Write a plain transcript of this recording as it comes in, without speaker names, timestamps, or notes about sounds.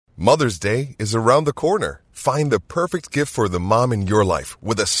Mother's Day is around the corner. Find the perfect gift for the mom in your life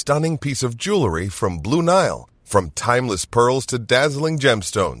with a stunning piece of jewelry from Blue Nile. From timeless pearls to dazzling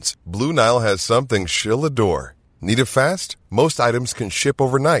gemstones, Blue Nile has something she'll adore. Need it fast? Most items can ship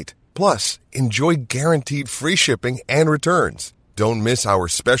overnight. Plus, enjoy guaranteed free shipping and returns. Don't miss our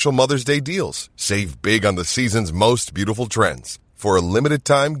special Mother's Day deals. Save big on the season's most beautiful trends. For a limited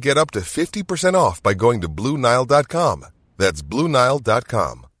time, get up to 50% off by going to BlueNile.com. That's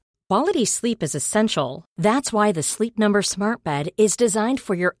BlueNile.com. Quality sleep is essential. That's why the Sleep Number Smart Bed is designed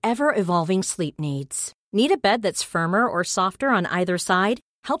for your ever-evolving sleep needs. Need a bed that's firmer or softer on either side?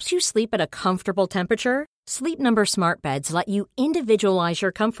 Helps you sleep at a comfortable temperature? Sleep Number Smart Beds let you individualize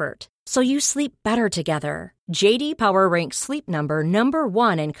your comfort, so you sleep better together. J.D. Power ranks Sleep Number number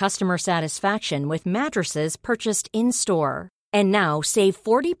 1 in customer satisfaction with mattresses purchased in-store. And now save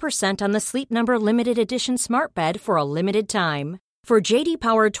 40% on the Sleep Number Limited Edition Smart Bed for a limited time. For J.D.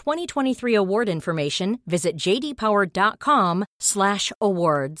 Power 2023 award information, visit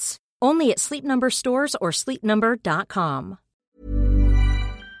jdpower.com/awards. Only at Sleep Number stores or sleepnumber.com.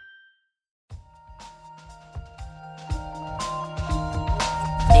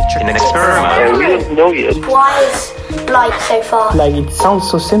 In an experiment. We don't know yet. Why is light so far? Like, it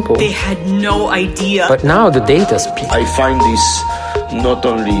sounds so simple. They had no idea. But now the data speaks. I find this not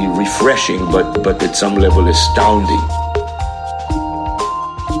only refreshing, but at some level astounding.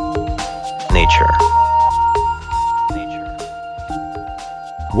 Nature.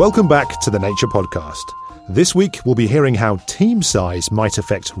 Welcome back to the Nature Podcast. This week we'll be hearing how team size might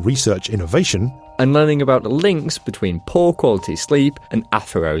affect research innovation and learning about the links between poor quality sleep and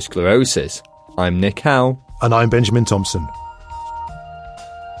atherosclerosis. I'm Nick Howe. And I'm Benjamin Thompson.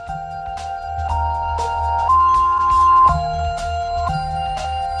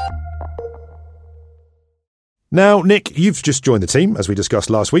 Now, Nick, you've just joined the team, as we discussed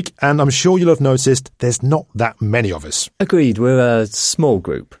last week, and I'm sure you'll have noticed there's not that many of us. Agreed, we're a small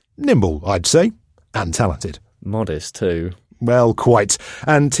group. Nimble, I'd say, and talented. Modest, too. Well, quite.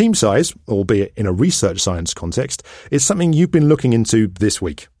 And team size, albeit in a research science context, is something you've been looking into this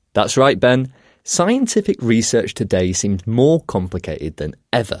week. That's right, Ben. Scientific research today seems more complicated than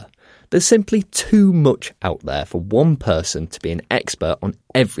ever. There's simply too much out there for one person to be an expert on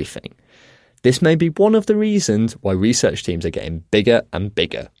everything. This may be one of the reasons why research teams are getting bigger and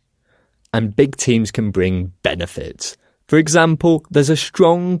bigger. And big teams can bring benefits. For example, there's a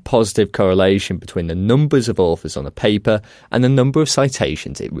strong positive correlation between the numbers of authors on a paper and the number of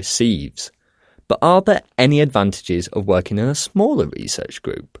citations it receives. But are there any advantages of working in a smaller research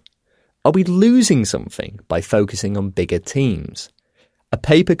group? Are we losing something by focusing on bigger teams? A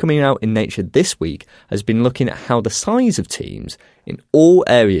paper coming out in Nature this week has been looking at how the size of teams in all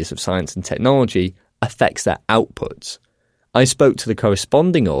areas of science and technology affects their outputs. I spoke to the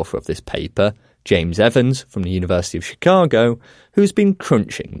corresponding author of this paper, James Evans from the University of Chicago, who's been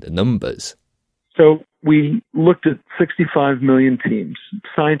crunching the numbers. So we looked at 65 million teams,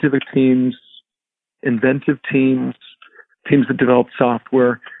 scientific teams, inventive teams, teams that develop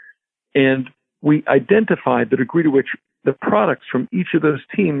software, and we identified the degree to which the products from each of those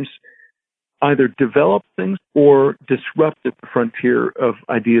teams either developed things or disrupted the frontier of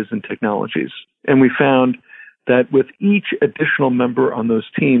ideas and technologies. And we found that with each additional member on those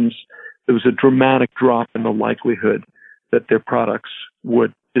teams, there was a dramatic drop in the likelihood that their products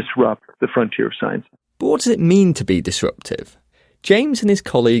would disrupt the frontier of science. But what does it mean to be disruptive? James and his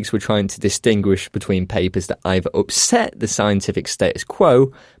colleagues were trying to distinguish between papers that either upset the scientific status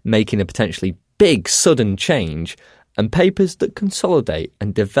quo, making a potentially big, sudden change, and papers that consolidate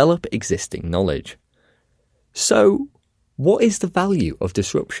and develop existing knowledge. So, what is the value of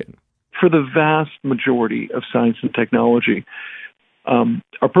disruption? For the vast majority of science and technology,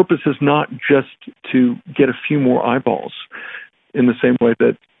 our purpose is not just to get a few more eyeballs, in the same way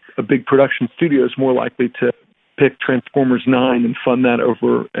that a big production studio is more likely to pick Transformers 9 and fund that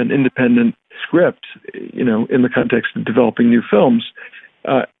over an independent script, in the context of developing new films.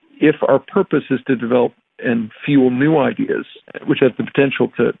 If our purpose is to develop and fuel new ideas, which has the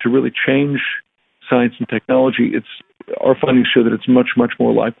potential to really change science and technology, our findings show that it's much, much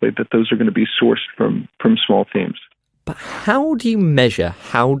more likely that those are going to be sourced from small teams. But how do you measure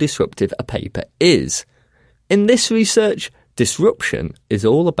how disruptive a paper is? In this research, disruption is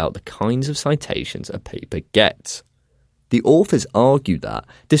all about the kinds of citations a paper gets. The authors argue that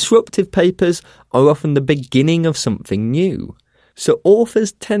disruptive papers are often the beginning of something new. So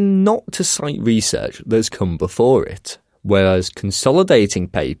authors tend not to cite research that's come before it, whereas consolidating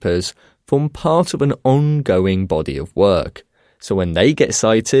papers form part of an ongoing body of work. So when they get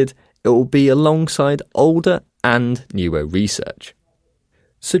cited, it will be alongside older and newer research.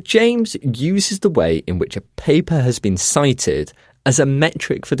 So James uses the way in which a paper has been cited as a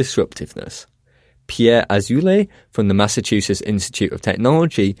metric for disruptiveness. Pierre Azoulay from the Massachusetts Institute of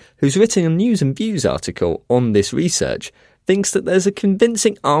Technology, who's written a News and Views article on this research, thinks that there's a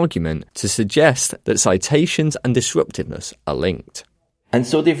convincing argument to suggest that citations and disruptiveness are linked. And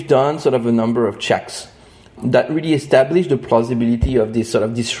so they've done sort of a number of checks that really establish the plausibility of this sort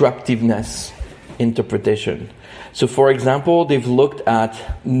of disruptiveness interpretation. So, for example, they've looked at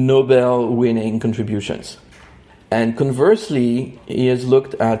Nobel-winning contributions. And conversely, he has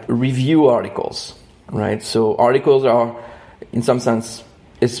looked at review articles, right? So articles are, in some sense,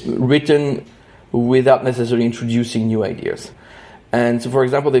 it's written without necessarily introducing new ideas. And so, for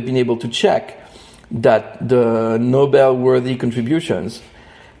example, they've been able to check that the Nobel-worthy contributions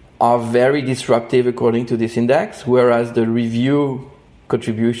are very disruptive according to this index, whereas the review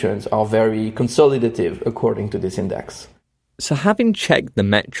contributions are very consolidative according to this index. So having checked the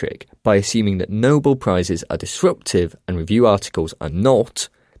metric by assuming that Nobel Prizes are disruptive and review articles are not,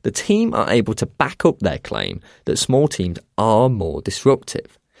 the team are able to back up their claim that small teams are more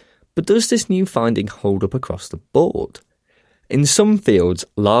disruptive. But does this new finding hold up across the board? In some fields,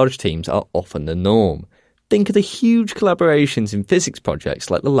 large teams are often the norm. Think of the huge collaborations in physics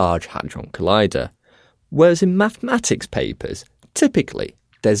projects like the Large Hadron Collider. Whereas in mathematics papers, typically,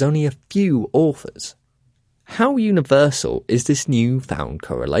 there's only a few authors. How universal is this new-found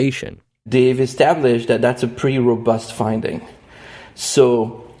correlation? They've established that that's a pretty robust finding.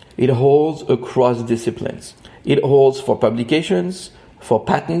 So it holds across disciplines. It holds for publications, for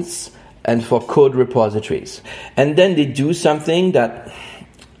patents, and for code repositories. And then they do something that,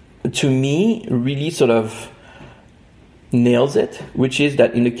 to me, really sort of nails it, which is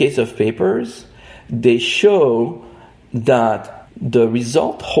that in the case of papers, they show that the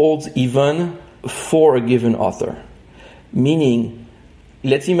result holds even for a given author. Meaning,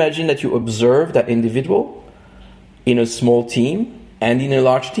 let's imagine that you observe that individual in a small team and in a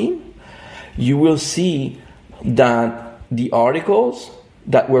large team. You will see that the articles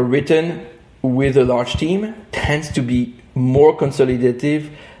that were written with a large team tends to be more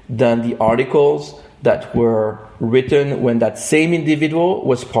consolidative than the articles that were written when that same individual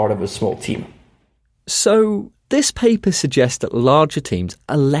was part of a small team. So this paper suggests that larger teams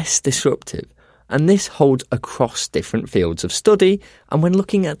are less disruptive, and this holds across different fields of study and when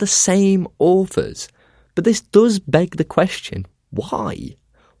looking at the same authors. But this does beg the question, why?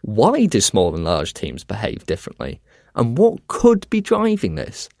 Why do small and large teams behave differently? And what could be driving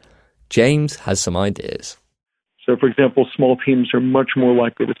this? James has some ideas. So, for example, small teams are much more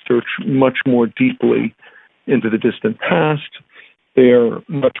likely to search much more deeply into the distant past. They're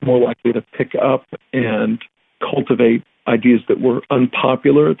much more likely to pick up and cultivate ideas that were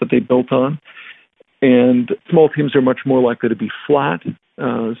unpopular that they built on. And small teams are much more likely to be flat.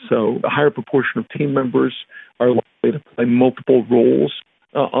 So a higher proportion of team members are likely to play multiple roles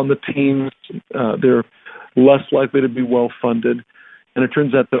on the teams. They're less likely to be well-funded. And it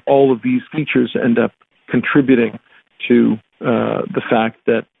turns out that all of these features end up contributing to the fact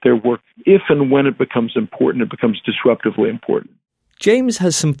that their work, if and when it becomes important, it becomes disruptively important. James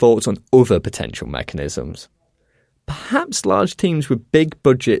has some thoughts on other potential mechanisms. Perhaps large teams with big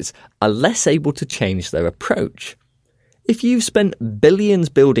budgets are less able to change their approach. If you've spent billions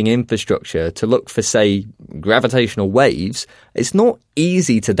building infrastructure to look for, say, gravitational waves, it's not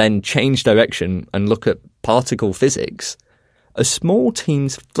easy to then change direction and look at particle physics. A small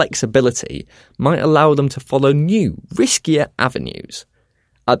team's flexibility might allow them to follow new, riskier avenues.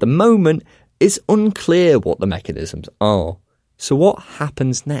 At the moment, it's unclear what the mechanisms are. So what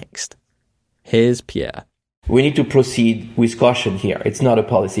happens next? Here's Pierre. We need to proceed with caution here. It's not a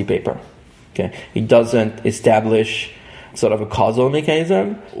policy paper. Okay, it doesn't establish sort of a causal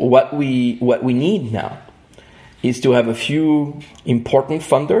mechanism. What we need now is to have a few important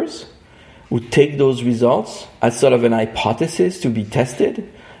funders who take those results as sort of an hypothesis to be tested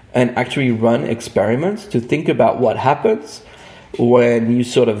and actually run experiments to think about what happens when you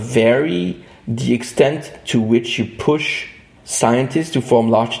sort of vary the extent to which you push scientists to form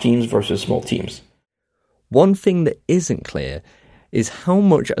large teams versus small teams. One thing that isn't clear is how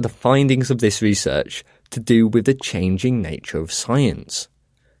much are the findings of this research to do with the changing nature of science.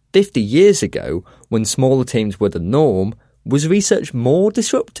 50 years ago, when smaller teams were the norm, was research more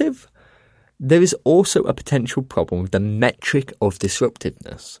disruptive? There is also a potential problem with the metric of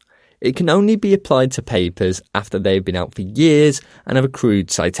disruptiveness. It can only be applied to papers after they've been out for years and have accrued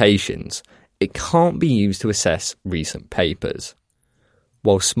citations. It can't be used to assess recent papers.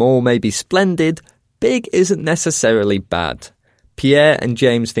 While small may be splendid, big isn't necessarily bad. Pierre and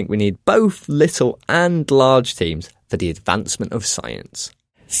James think we need both little and large teams for the advancement of science.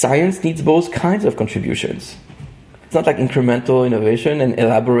 Science needs both kinds of contributions. It's not like incremental innovation and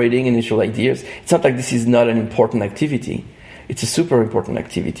elaborating initial ideas. It's not like this is not an important activity. It's a super important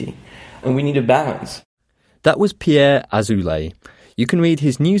activity. And we need a balance. That was Pierre Azoulay. You can read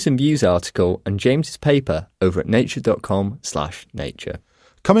his News and Views article and James's paper over at nature.com/nature.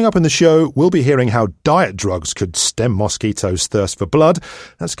 Coming up in the show, we'll be hearing how diet drugs could stem mosquitoes' thirst for blood.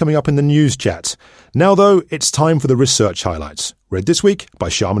 That's coming up in the news chat. Now, though, it's time for the research highlights, read this week by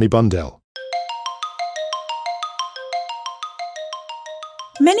Shamini Bundell.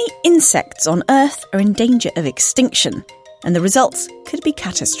 Many insects on Earth are in danger of extinction, and the results could be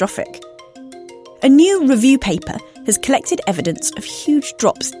catastrophic. A new review paper has collected evidence of huge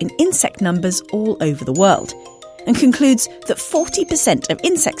drops in insect numbers all over the world, and concludes that 40% of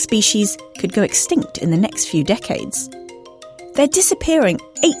insect species could go extinct in the next few decades. They're disappearing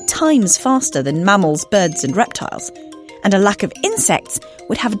 8 times faster than mammals, birds and reptiles, and a lack of insects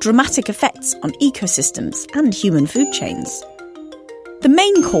would have dramatic effects on ecosystems and human food chains. The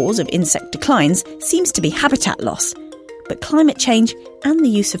main cause of insect declines seems to be habitat loss, but climate change and the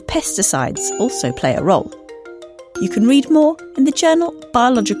use of pesticides also play a role. You can read more in the journal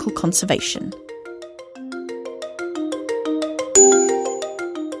Biological Conservation.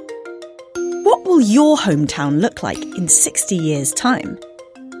 What will your hometown look like in 60 years' time?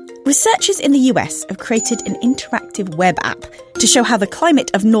 Researchers in the US have created an interactive web app to show how the climate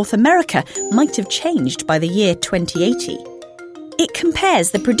of North America might have changed by the year 2080. It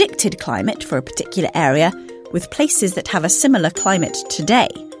compares the predicted climate for a particular area with places that have a similar climate today.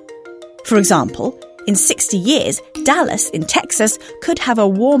 For example, in 60 years, Dallas in Texas could have a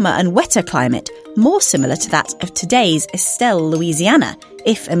warmer and wetter climate, more similar to that of today's Estelle, Louisiana,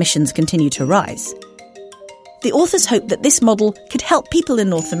 if emissions continue to rise. The authors hope that this model could help people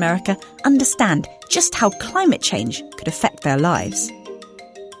in North America understand just how climate change could affect their lives.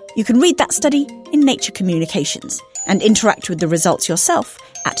 You can read that study in Nature Communications and interact with the results yourself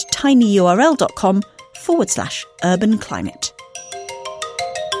at tinyurl.com/urban climate.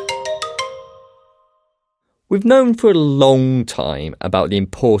 We've known for a long time about the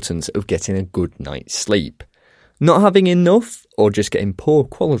importance of getting a good night's sleep. Not having enough, or just getting poor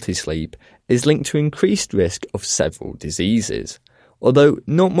quality sleep, is linked to increased risk of several diseases, although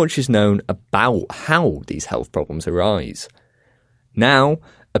not much is known about how these health problems arise. Now,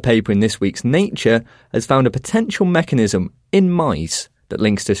 a paper in this week's Nature has found a potential mechanism in mice that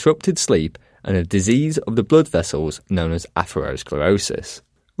links disrupted sleep and a disease of the blood vessels known as atherosclerosis.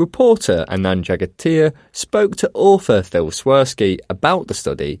 Reporter Anand Jagatia spoke to author Phil Swirsky about the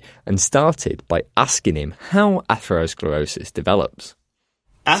study and started by asking him how atherosclerosis develops.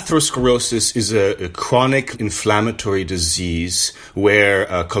 Atherosclerosis is a chronic inflammatory disease where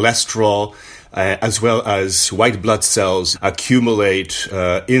cholesterol as well as white blood cells accumulate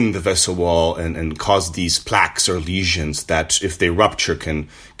in the vessel wall and cause these plaques or lesions that, if they rupture, can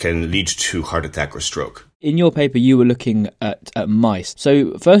lead to heart attack or stroke. In your paper, you were looking at mice.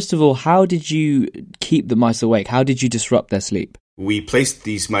 So first of all, how did you keep the mice awake? How did you disrupt their sleep? We placed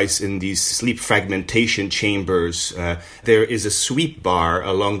these mice in these sleep fragmentation chambers. There is a sweep bar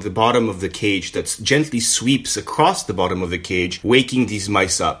along the bottom of the cage that gently sweeps across the bottom of the cage, waking these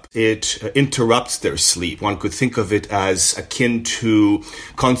mice up. It interrupts their sleep. One could think of it as akin to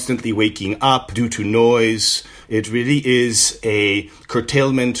constantly waking up due to noise. It really is a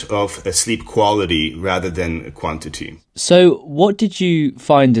curtailment of sleep quality rather than quantity. So what did you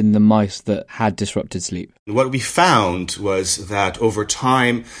find in the mice that had disrupted sleep? What we found was that over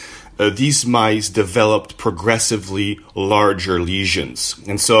time, these mice developed progressively larger lesions.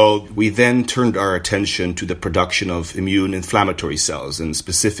 And so we then turned our attention to the production of immune inflammatory cells, and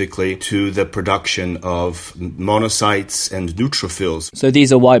specifically to the production of monocytes and neutrophils. So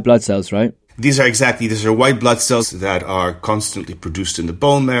these are white blood cells, right? These are white blood cells that are constantly produced in the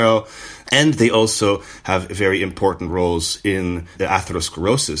bone marrow, and they also have very important roles in the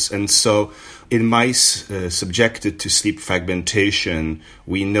atherosclerosis. And so in mice subjected to sleep fragmentation,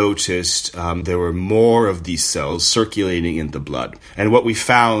 we noticed there were more of these cells circulating in the blood. And what we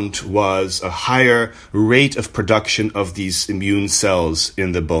found was a higher rate of production of these immune cells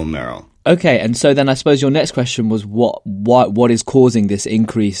in the bone marrow. Okay, and so then I suppose your next question was what is causing this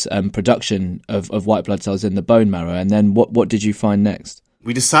increase production of white blood cells in the bone marrow, and then what did you find next?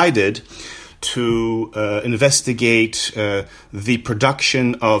 We decided to investigate the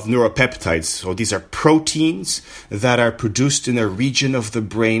production of neuropeptides. So these are proteins that are produced in a region of the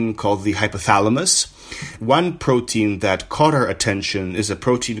brain called the hypothalamus. One protein that caught our attention is a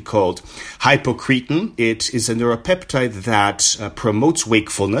protein called hypocretin. It is a neuropeptide that promotes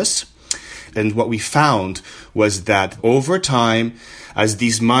wakefulness. And what we found was that over time, as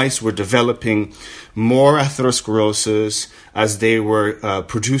these mice were developing more atherosclerosis, as they were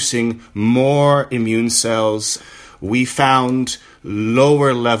producing more immune cells, we found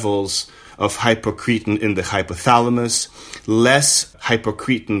lower levels of hypocretin in the hypothalamus, less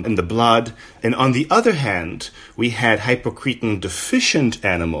hypocretin in the blood. And on the other hand, we had hypocretin deficient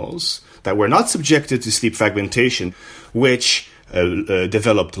animals that were not subjected to sleep fragmentation, which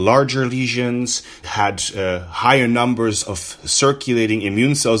developed larger lesions, had higher numbers of circulating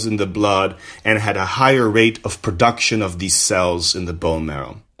immune cells in the blood, and had a higher rate of production of these cells in the bone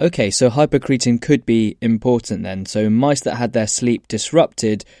marrow. Okay, so hypocretin could be important then. So mice that had their sleep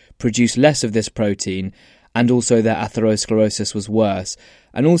disrupted produced less of this protein, and also their atherosclerosis was worse.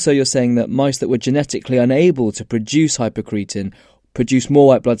 And also you're saying that mice that were genetically unable to produce hypocretin produced more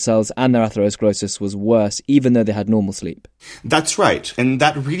white blood cells and their atherosclerosis was worse, even though they had normal sleep. That's right. And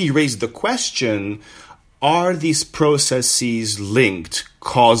that really raised the question, are these processes linked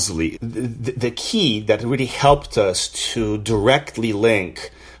causally? The key that really helped us to directly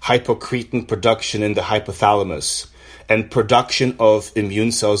link hypocretin production in the hypothalamus and production of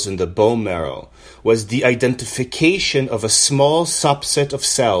immune cells in the bone marrow was the identification of a small subset of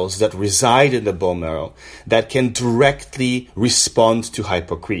cells that reside in the bone marrow that can directly respond to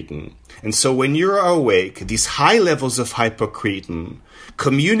hypocretin. And so when you're awake, these high levels of hypocretin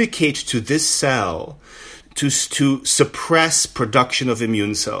communicate to this cell to suppress production of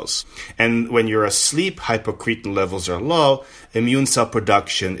immune cells. And when you're asleep, hypocretin levels are low, immune cell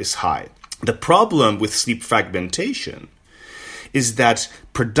production is high. The problem with sleep fragmentation is that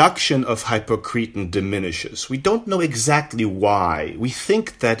production of hypocretin diminishes. We don't know exactly why. We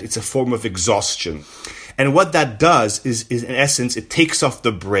think that it's a form of exhaustion. And what that does is in essence, it takes off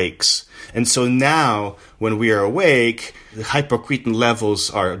the brakes. And so now, when we are awake, the hypocretin levels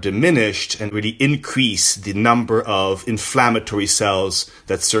are diminished and really increase the number of inflammatory cells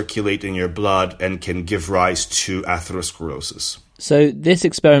that circulate in your blood and can give rise to atherosclerosis. So this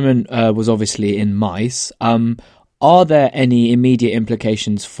experiment was obviously in mice. Are there any immediate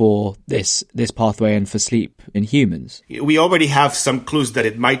implications for this pathway and for sleep in humans? We already have some clues that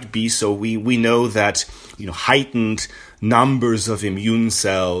it might be. So we know that heightened numbers of immune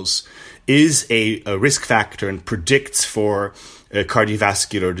cells is a risk factor and predicts for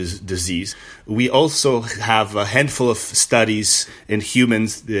cardiovascular disease. We also have a handful of studies in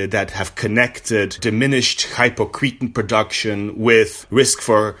humans that have connected diminished hypocretin production with risk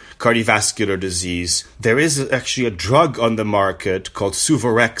for cardiovascular disease. There is actually a drug on the market called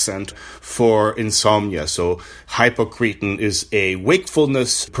suvorexant for insomnia. So hypocretin is a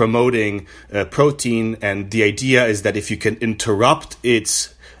wakefulness promoting protein, and the idea is that if you can interrupt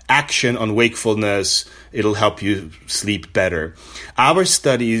its action on wakefulness, it'll help you sleep better. Our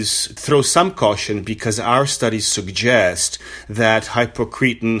studies throw some caution because our studies suggest that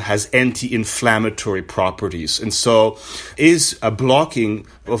hypocretin has anti-inflammatory properties. And so is a blocking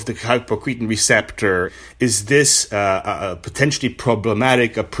of the hypocretin receptor, is this a potentially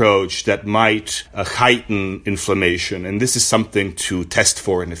problematic approach that might heighten inflammation? And this is something to test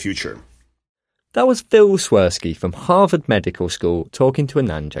for in the future. That was Phil Swirsky from Harvard Medical School talking to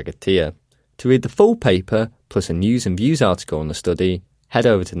Anand Jagatia. To read the full paper, plus a news and views article on the study, head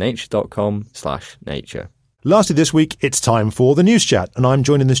over to nature.com/nature. Lastly this week, it's time for the News Chat, and I'm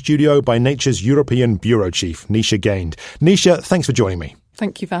joined in the studio by Nature's European Bureau Chief, Nisha Gained. Nisha, thanks for joining me.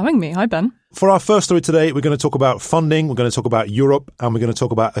 Thank you for having me. Hi, Ben. For our first story today, we're going to talk about funding, we're going to talk about Europe, and we're going to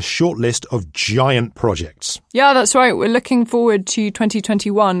talk about a short list of giant projects. Yeah, that's right. We're looking forward to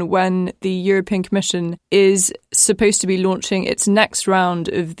 2021 when the European Commission is supposed to be launching its next round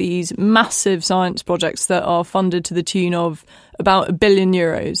of these massive science projects that are funded to the tune of about €1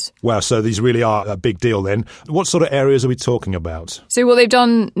 billion. Wow, so these really are a big deal then. What sort of areas are we talking about? So what they've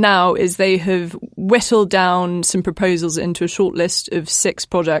done now is they have whittled down some proposals into a short list of 6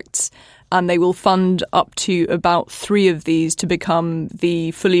 projects, and they will fund up to about 3 of these to become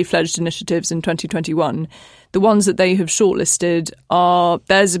the fully fledged initiatives in 2021. The ones that they have shortlisted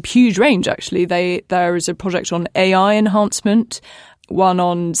there's a huge range actually. There is a project on AI enhancement, one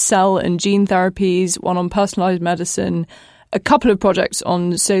on cell and gene therapies, one on personalised medicine, a couple of projects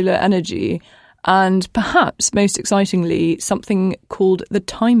on solar energy, and perhaps most excitingly, something called the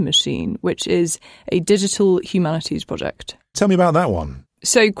Time Machine, which is a digital humanities project. Tell me about that one.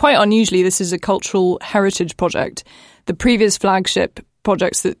 So quite unusually, this is a cultural heritage project. The previous flagship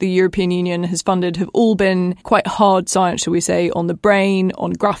projects that the European Union has funded have all been quite hard science, shall we say, on the brain,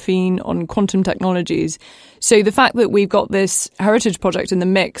 on graphene, on quantum technologies. So the fact that we've got this heritage project in the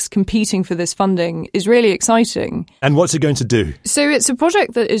mix competing for this funding is really exciting. And what's it going to do? So it's a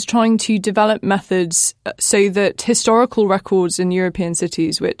project that is trying to develop methods so that historical records in European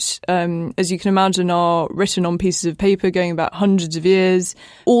cities, which, as you can imagine, are written on pieces of paper going back hundreds of years,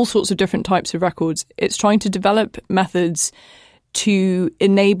 all sorts of different types of records, it's trying to develop methods to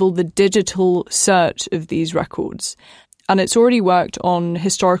enable the digital search of these records. And it's already worked on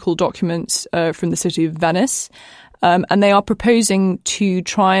historical documents from the city of Venice. And they are proposing to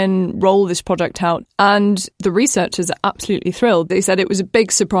try and roll this project out. And the researchers are absolutely thrilled. They said it was a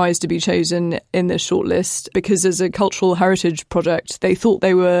big surprise to be chosen in this shortlist because as a cultural heritage project, they thought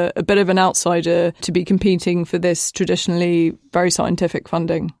they were a bit of an outsider to be competing for this traditionally very scientific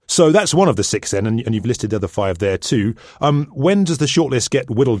funding. So that's one of the 6 then, and you've listed the other 5 there too. When does the shortlist get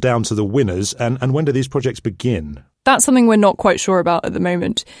whittled down to the winners, and when do these projects begin? That's something we're not quite sure about at the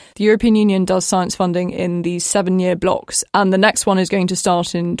moment. The European Union does science funding in these 7-year blocks, and the next one is going to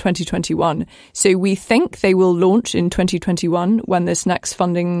start in 2021. So we think they will launch in 2021 when this next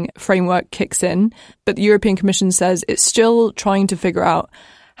funding framework kicks in. But the European Commission says it's still trying to figure out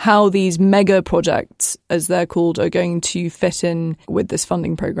how these mega projects, as they're called, are going to fit in with this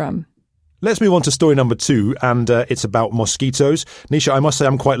funding programme. Let's move on to story number 2, and it's about mosquitoes. Nisha, I must say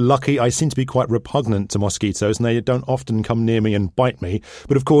I'm quite lucky. I seem to be quite repugnant to mosquitoes, and they don't often come near me and bite me.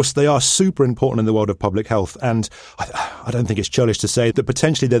 But of course, they are super important in the world of public health, and I don't think it's churlish to say that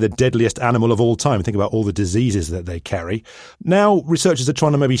potentially they're the deadliest animal of all time. Think about all the diseases that they carry. Now, researchers are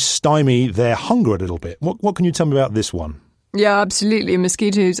trying to maybe stymie their hunger a little bit. What can you tell me about this one? Yeah, absolutely.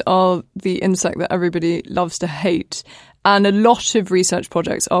 Mosquitoes are the insect that everybody loves to hate. And a lot of research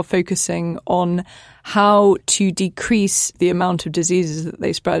projects are focusing on how to decrease the amount of diseases that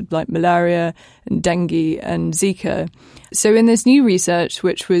they spread, like malaria and dengue and Zika. So in this new research,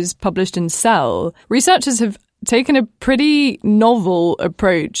 which was published in Cell, researchers have taken a pretty novel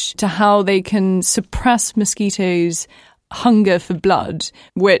approach to how they can suppress mosquitoes' hunger for blood,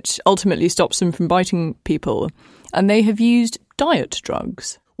 which ultimately stops them from biting people. And they have used diet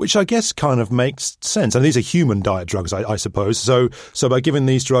drugs. Which I guess kind of makes sense. And these are human diet drugs, I suppose. So by giving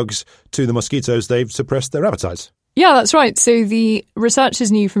these drugs to the mosquitoes, they've suppressed their appetites. Yeah, that's right. So the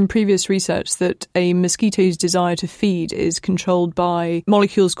researchers knew from previous research that a mosquito's desire to feed is controlled by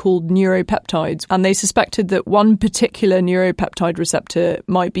molecules called neuropeptides. And they suspected that one particular neuropeptide receptor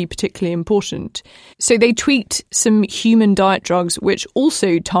might be particularly important. So they tweaked some human diet drugs which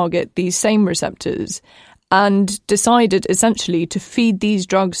also target these same receptors, and decided essentially to feed these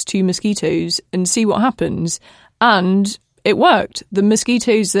drugs to mosquitoes and see what happens. And it worked. The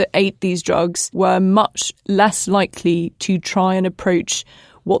mosquitoes that ate these drugs were much less likely to try and approach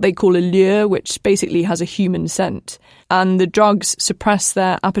what they call a lure, which basically has a human scent. And the drugs suppress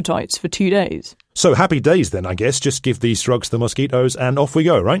their appetites for 2 days. So happy days then, I guess. Just give these drugs to the mosquitoes and off we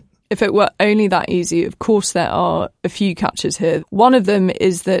go, right? If it were only that easy, of course there are a few catches here. One of them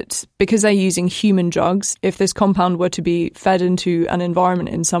is that because they're using human drugs, if this compound were to be fed into an environment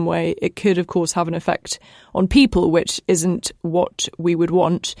in some way, it could, of course, have an effect on people, which isn't what we would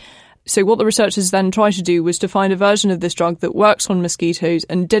want. So what the researchers then tried to do was to find a version of this drug that works on mosquitoes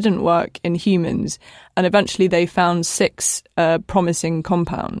and didn't work in humans. And eventually they found 6 promising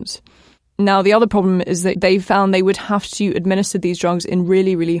compounds. Now, the other problem is that they found they would have to administer these drugs in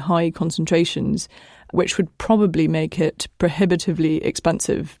really, really high concentrations, which would probably make it prohibitively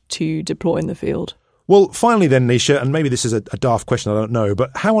expensive to deploy in the field. Well, finally then, Nisha, and maybe this is a daft question, I don't know,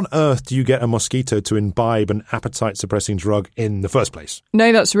 but how on earth do you get a mosquito to imbibe an appetite-suppressing drug in the first place?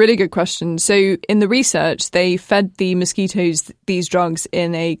 No, that's a really good question. So in the research, they fed the mosquitoes these drugs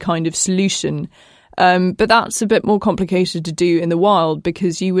in a kind of solution. But that's a bit more complicated to do in the wild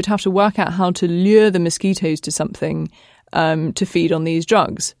because you would have to work out how to lure the mosquitoes to something to feed on these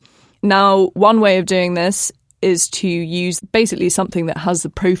drugs. Now, one way of doing this is to use basically something that has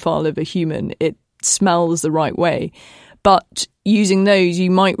the profile of a human. It smells the right way. But using those, you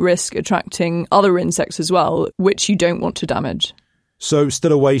might risk attracting other insects as well, which you don't want to damage. So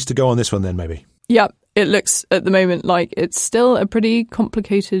still a ways to go on this one then, maybe? Yep. It looks at the moment like it's still a pretty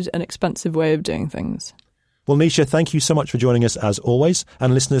complicated and expensive way of doing things. Well, Nisha, thank you so much for joining us as always.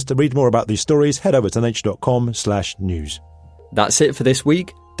 And listeners, to read more about these stories, head over to nature.com/news. That's it for this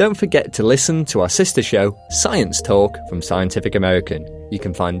week. Don't forget to listen to our sister show, Science Talk from Scientific American. You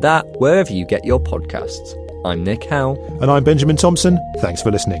can find that wherever you get your podcasts. I'm Nick Howe. And I'm Benjamin Thompson. Thanks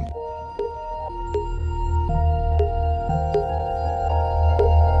for listening.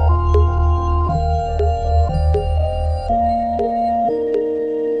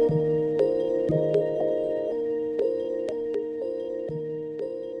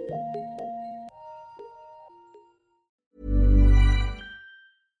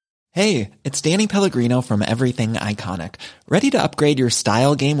 Hey, it's Danny Pellegrino from Everything Iconic. Ready to upgrade your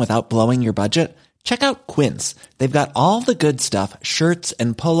style game without blowing your budget? Check out Quince. They've got all the good stuff, shirts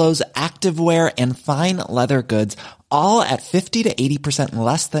and polos, activewear, and fine leather goods, all at 50 to 80%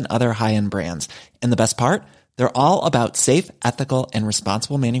 less than other high-end brands. And the best part? They're all about safe, ethical, and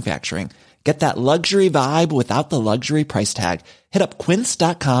responsible manufacturing. Get that luxury vibe without the luxury price tag. Hit up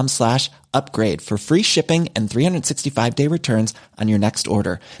quince.com/upgrade for free shipping and 365-day returns on your next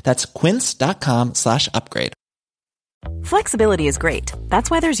order. That's quince.com/upgrade. Flexibility is great.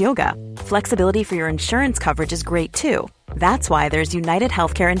 That's why there's yoga. Flexibility for your insurance coverage is great too. That's why there's United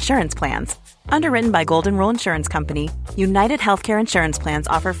Healthcare Insurance Plans. Underwritten by Golden Rule Insurance Company, United Healthcare Insurance Plans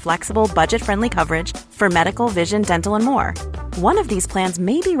offer flexible, budget-friendly coverage for medical, vision, dental, and more. One of these plans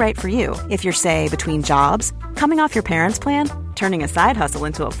may be right for you if you're, say, between jobs, coming off your parents' plan, turning a side hustle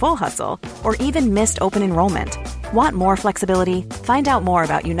into a full hustle, or even missed open enrollment. Want more flexibility? Find out more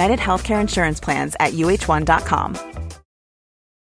about United Healthcare Insurance Plans at UH1.com.